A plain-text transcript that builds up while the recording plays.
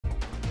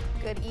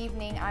Good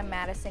evening, I'm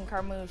Madison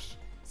Carmouche.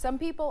 Some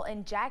people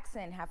in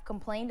Jackson have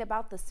complained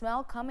about the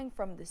smell coming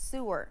from the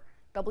sewer.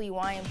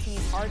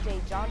 WYMT's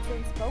RJ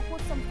Johnson spoke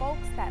with some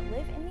folks that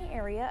live in the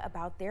area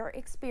about their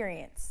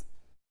experience.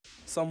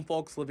 Some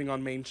folks living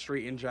on Main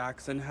Street in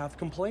Jackson have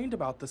complained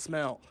about the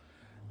smell.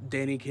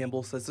 Danny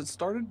Campbell says it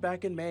started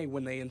back in May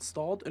when they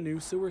installed a new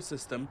sewer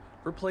system,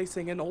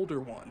 replacing an older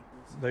one.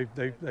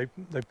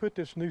 They put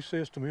this new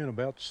system in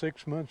about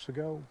 6 months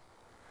ago,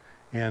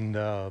 and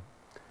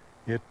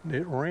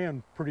it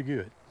ran pretty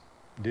good.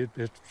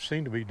 It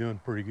seemed to be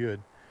doing pretty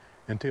good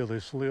until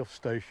this lift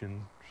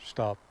station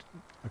stopped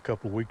a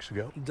couple of weeks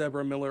ago.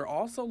 Deborah Miller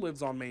also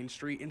lives on Main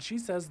Street, and she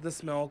says the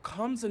smell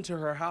comes into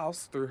her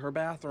house through her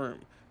bathroom,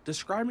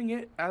 describing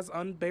it as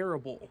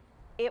unbearable.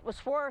 It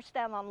was worse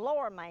down on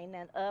Lower Main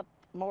and up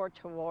more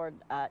toward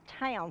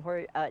town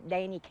where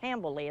Danny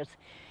Campbell lives.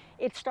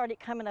 It started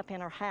coming up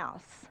in her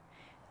house.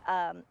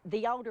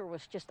 The odor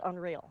was just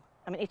unreal.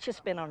 I mean, it's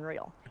just been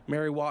unreal.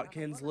 Mary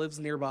Watkins lives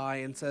nearby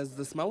and says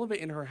the smell of it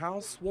in her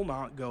house will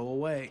not go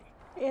away.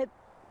 It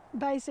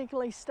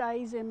basically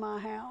stays in my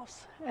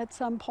house at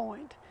some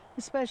point,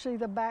 especially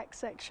the back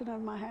section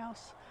of my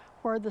house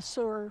where the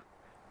sewer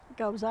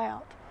goes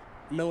out.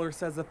 Miller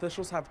says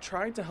officials have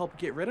tried to help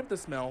get rid of the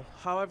smell,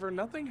 however,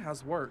 nothing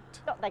has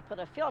worked. They put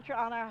a filter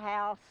on our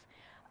house.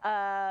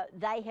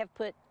 They have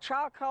put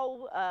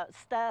charcoal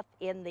stuff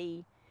in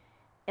the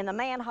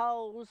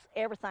manholes,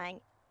 everything.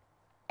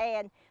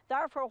 And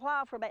there for a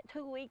while, for about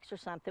 2 weeks or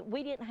something,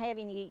 we didn't have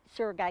any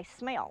sewer gas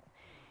smell.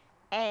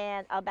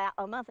 And about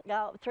a month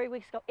ago, 3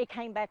 weeks ago, it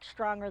came back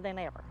stronger than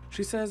ever.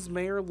 She says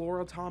Mayor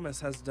Laura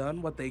Thomas has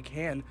done what they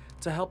can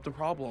to help the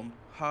problem.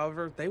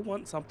 However, they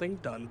want something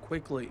done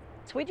quickly.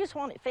 So we just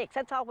want it fixed.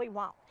 That's all we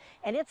want.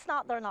 And it's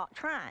not they're not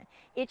trying.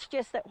 It's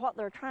just that what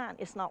they're trying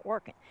is not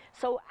working.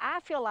 So I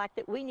feel like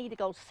that we need to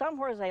go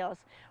somewhere else.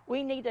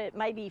 We need to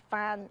maybe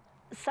find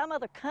some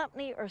other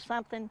company or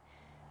something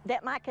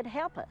that might could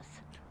help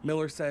us.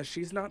 Miller says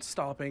she's not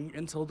stopping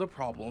until the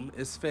problem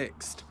is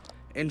fixed.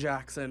 In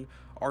Jackson,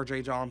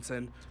 RJ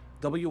Johnson,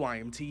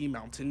 WYMT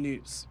Mountain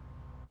News.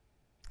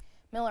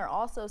 Miller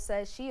also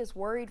says she is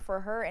worried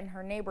for her and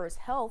her neighbor's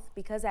health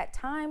because at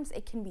times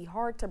it can be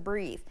hard to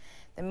breathe.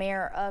 The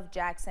mayor of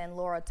Jackson,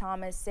 Laura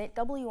Thomas, sent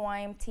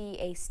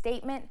WYMT a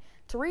statement.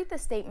 To read the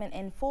statement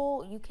in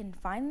full, you can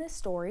find this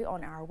story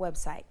on our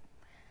website.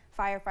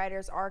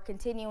 Firefighters are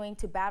continuing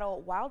to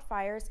battle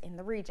wildfires in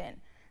the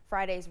region.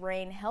 Friday's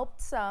rain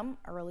helped some.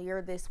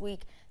 Earlier this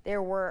week,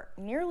 there were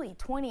nearly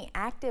 20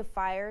 active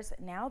fires.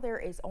 Now there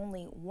is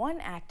only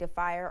one active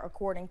fire,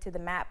 according to the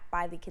map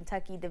by the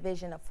Kentucky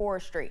Division of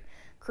Forestry.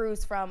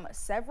 Crews from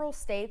several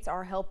states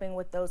are helping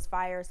with those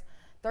fires.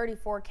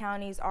 34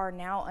 counties are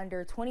now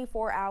under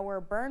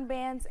 24-hour burn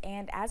bans,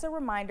 and as a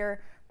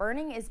reminder,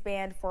 burning is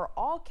banned for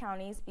all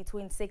counties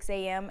between 6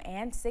 a.m.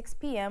 and 6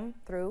 p.m.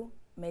 through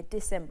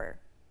mid-December.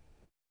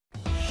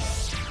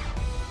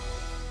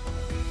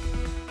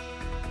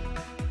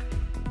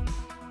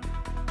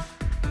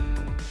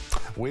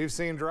 We've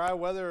seen dry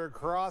weather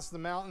across the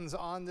mountains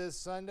on this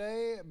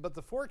Sunday, but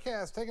the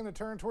forecast taking a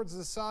turn towards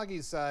the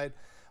soggy side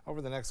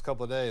over the next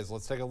couple of days.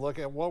 Let's take a look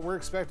at what we're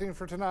expecting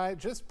for tonight.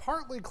 Just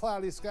partly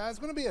cloudy skies. It's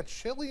going to be a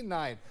chilly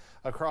night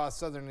across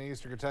southern and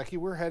eastern Kentucky.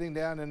 We're heading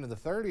down into the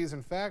 30s.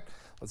 In fact,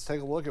 let's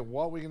take a look at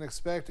what we can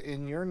expect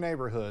in your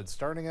neighborhood.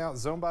 Starting out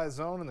zone by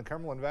zone in the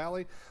Cumberland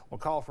Valley, we'll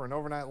call for an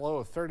overnight low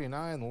of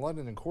 39 in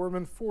London and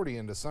Corbin, 40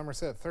 into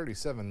Somerset,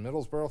 37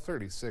 Middlesboro,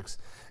 36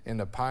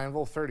 into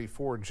Pineville,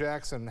 34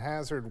 Jackson,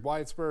 Hazard,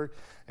 Whitesburg,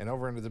 and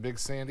over into the Big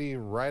Sandy,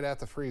 right at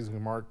the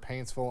freezing mark,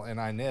 Paintsville and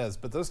Inez.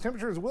 But those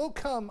temperatures will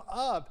come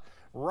up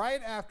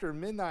right after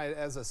midnight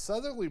as a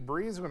southerly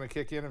breeze is going to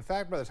kick in. In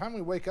fact, by the time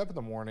we wake up in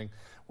the morning,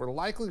 we're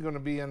likely going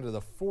to be into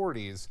the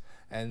 40s,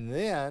 and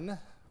then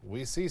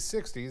we see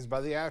 60s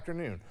by the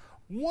afternoon.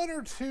 1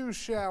 or 2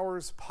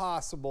 showers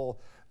possible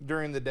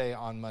during the day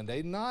on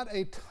Monday. Not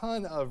a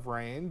ton of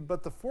rain,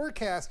 but the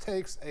forecast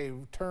takes a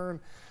turn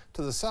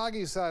to the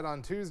soggy side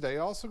on Tuesday.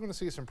 Also going to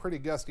see some pretty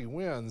gusty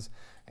winds.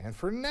 And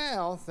for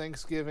now,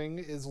 Thanksgiving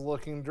is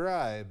looking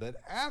dry, but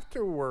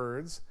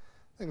afterwards,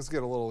 things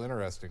get a little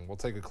interesting. We'll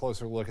take a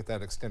closer look at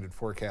that extended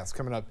forecast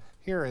coming up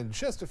here in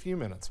just a few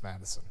minutes,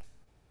 Madison.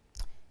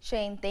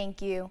 Shane,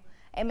 thank you.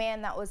 A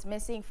man that was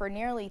missing for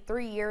nearly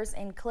 3 years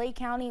in Clay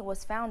County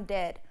was found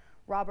dead.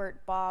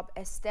 Robert Bob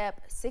Estep,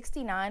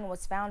 69,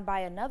 was found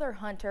by another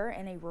hunter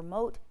in a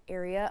remote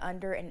area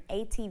under an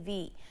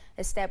ATV.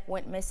 Estep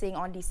went missing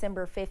on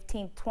December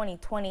 15,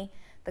 2020.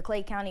 The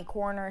Clay County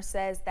coroner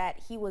says that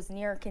he was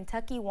near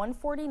Kentucky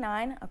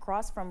 149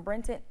 across from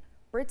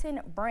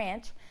Britton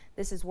Branch.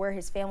 This is where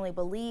his family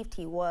believed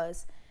he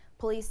was.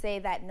 Police say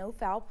that no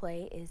foul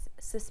play is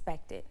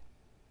suspected.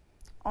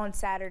 On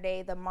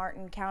Saturday, the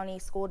Martin County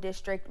School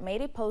District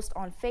made a post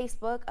on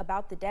Facebook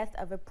about the death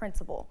of a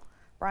principal.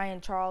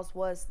 Brian Charles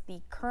was the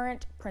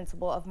current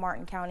principal of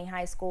Martin County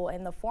High School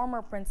and the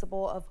former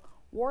principal of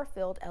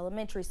Warfield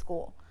Elementary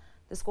School.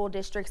 The school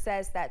district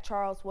says that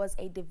Charles was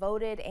a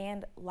devoted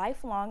and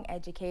lifelong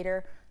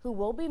educator who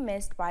will be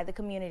missed by the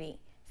community.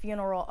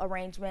 Funeral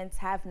arrangements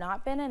have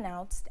not been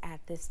announced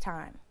at this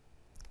time.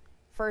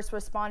 First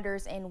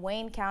responders in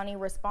Wayne County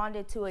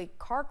responded to a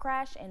car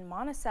crash in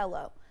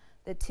Monticello.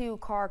 The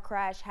two-car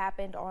crash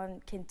happened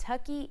on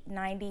Kentucky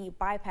 90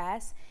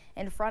 bypass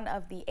in front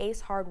of the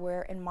Ace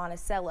Hardware in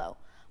Monticello.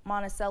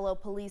 Monticello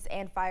police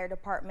and fire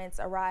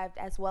departments arrived,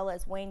 as well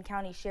as Wayne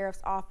County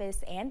Sheriff's Office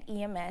and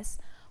EMS.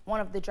 One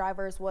of the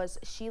drivers was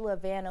Sheila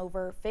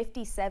Vanover,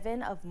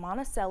 57, of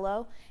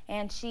Monticello,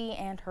 and she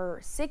and her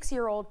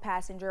 6-year-old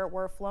passenger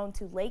were flown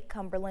to Lake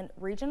Cumberland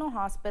Regional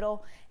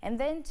Hospital and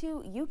then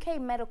to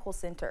UK Medical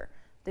Center.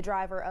 The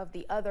driver of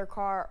the other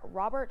car,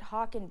 Robert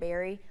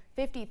Hockenberry,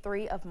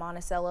 53, of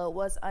Monticello,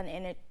 was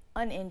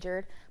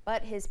uninjured,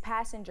 but his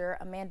passenger,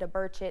 Amanda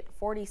Burchett,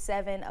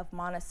 47, of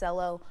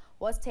Monticello,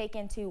 was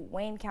taken to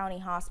Wayne County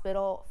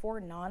Hospital for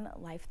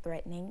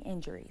non-life-threatening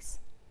injuries.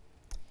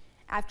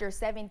 After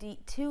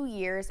 72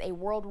 years, a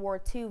World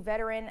War II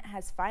veteran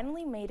has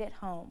finally made it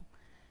home.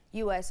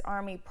 U.S.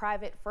 Army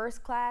Private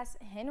First Class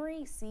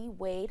Henry C.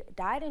 Wade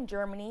died in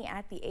Germany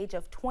at the age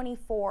of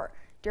 24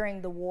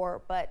 during the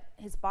war, but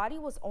his body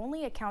was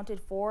only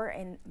accounted for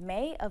in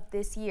May of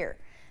this year.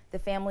 The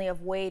family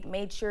of Wade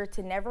made sure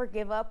to never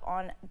give up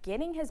on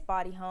getting his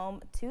body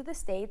home to the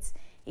States,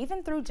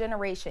 even through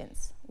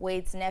generations.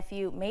 Wade's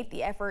nephew made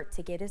the effort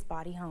to get his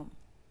body home.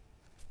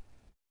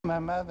 My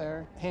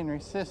mother,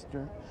 Henry's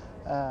sister,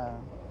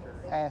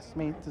 asked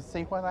me to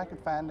see what I could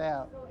find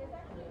out,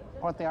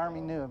 what the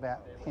Army knew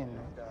about Henry.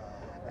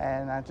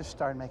 And I just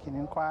started making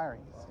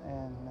inquiries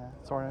and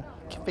sort of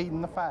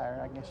feeding the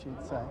fire, I guess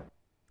you'd say.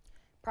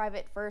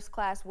 Private First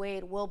Class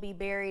Wade will be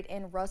buried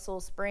in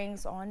Russell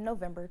Springs on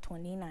November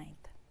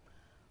 29th.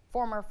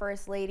 Former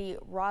First Lady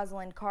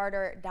Rosalind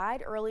Carter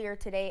died earlier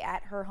today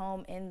at her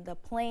home in the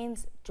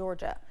Plains,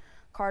 Georgia.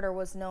 Carter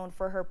was known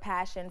for her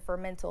passion for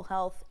mental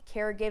health,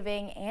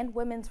 caregiving, and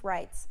women's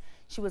rights.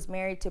 She was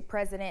married to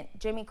President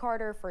Jimmy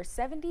Carter for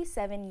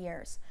 77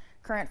 years.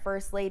 Current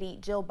First Lady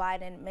Jill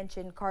Biden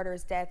mentioned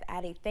Carter's death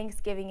at a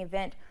Thanksgiving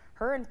event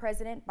her and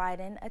President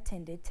Biden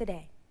attended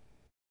today.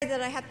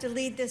 That I have to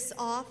lead this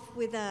off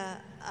with a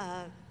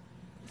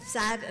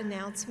sad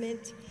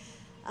announcement.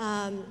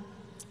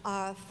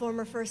 Our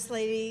former First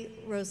Lady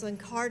Rosalind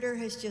Carter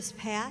has just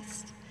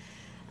passed,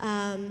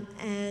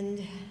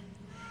 and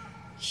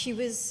she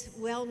was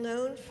well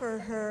known for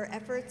her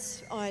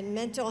efforts on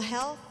mental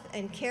health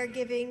and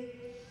caregiving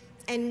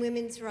and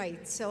women's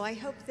rights. So I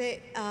hope that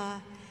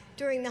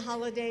during the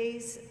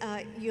holidays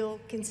you'll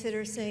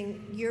consider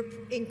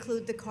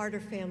include the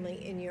Carter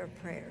family in your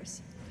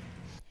prayers.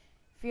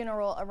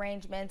 Funeral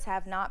arrangements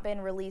have not been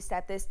released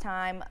at this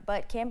time,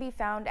 but can be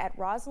found at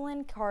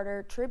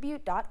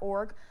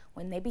rosalindcartertribute.org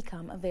when they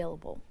become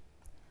available.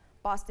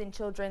 Boston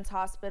Children's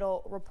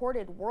Hospital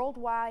reported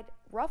worldwide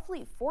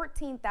roughly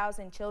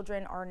 14,000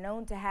 children are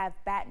known to have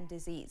Batten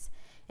disease.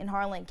 In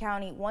Harlan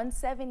County, one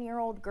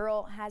 7-year-old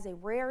girl has a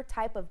rare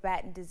type of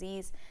Batten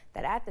disease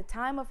that at the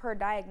time of her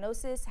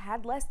diagnosis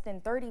had less than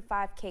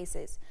 35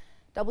 cases.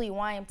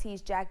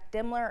 WYMT's Jack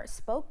Dimler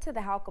spoke to the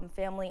Halcomb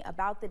family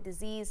about the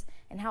disease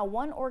and how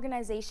one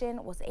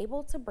organization was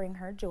able to bring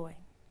her joy.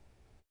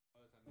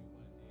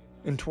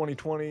 In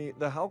 2020,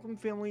 the Halcomb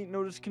family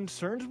noticed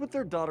concerns with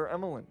their daughter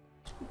Emmeline.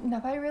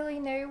 Nobody really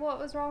knew what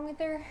was wrong with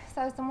her,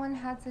 so someone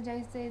had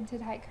suggested to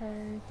take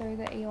her through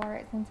the ER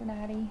at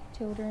Cincinnati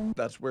Children.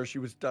 That's where she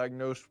was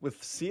diagnosed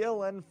with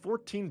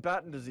CLN14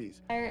 Batten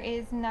disease. There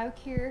is no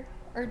cure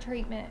or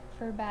treatment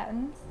for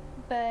Batten's,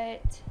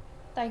 but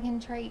they can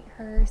treat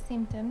her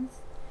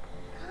symptoms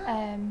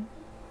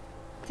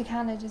to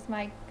kind of just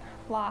make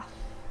life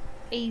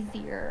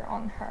easier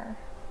on her.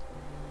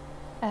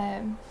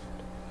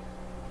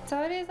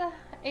 So it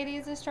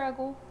is a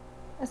struggle,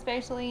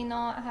 especially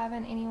not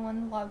having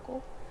anyone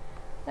local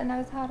that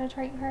knows how to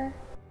treat her.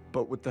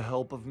 But with the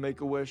help of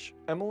Make-A-Wish,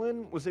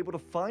 Emmeline was able to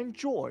find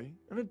joy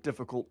in a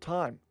difficult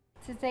time.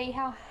 To see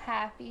how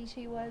happy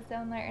she was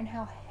down there and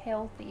how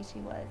healthy she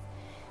was.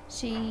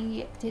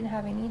 She didn't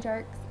have any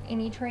jerks,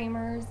 any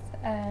tremors.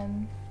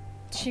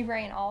 She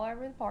ran all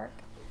over the park.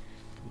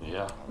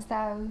 Yeah.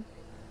 So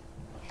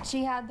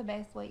she had the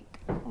best week,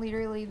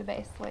 literally the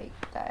best week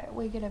that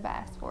we could have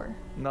asked for.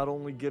 Not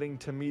only getting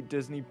to meet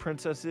Disney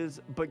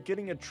princesses, but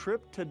getting a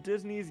trip to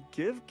Disney's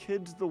Give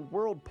Kids the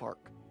World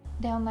park.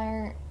 Down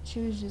there, she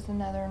was just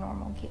another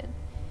normal kid.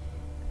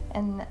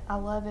 And I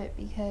love it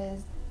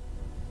because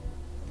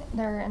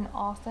they're an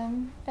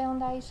awesome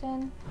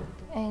foundation,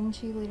 and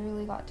she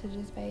literally got to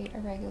just be a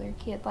regular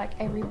kid. Like,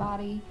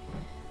 everybody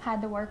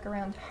had to work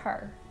around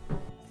her.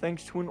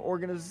 Thanks to an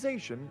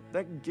organization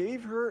that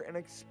gave her an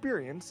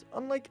experience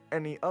unlike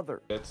any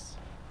other. It's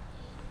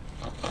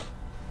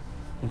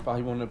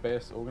probably one of the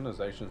best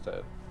organizations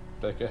that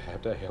they could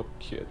have to help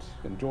kids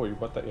enjoy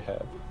what they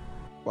have.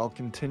 While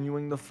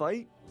continuing the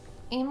fight,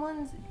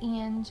 Emmeline's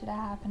end should have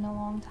happened a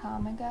long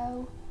time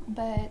ago,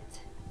 but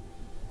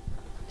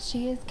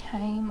she has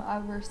came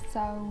over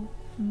so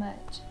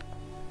much.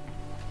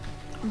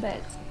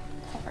 But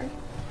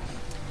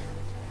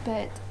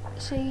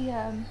she,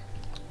 I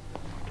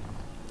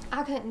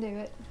couldn't do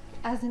it.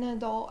 As an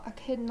adult, I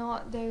could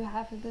not do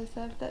half of the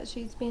stuff that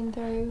she's been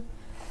through,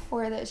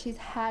 or that she's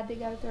had to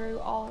go through,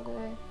 all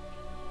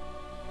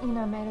the,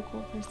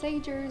 medical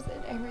procedures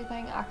and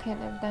everything. I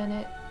couldn't have done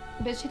it,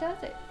 but she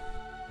does it.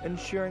 And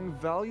sharing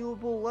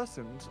valuable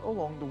lessons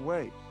along the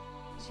way.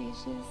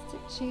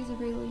 She's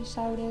really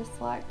showed us,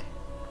 like,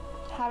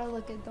 how to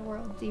look at the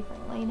world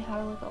differently and how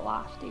to look at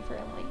life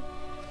differently.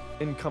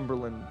 In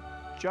Cumberland,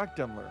 Jack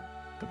Demler,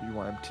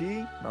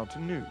 WYMT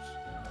Mountain News.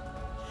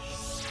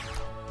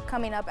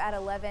 Coming up at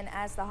 11,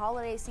 as the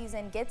holiday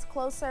season gets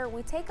closer,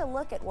 we take a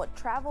look at what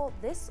travel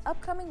this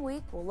upcoming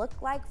week will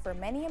look like for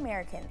many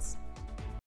Americans.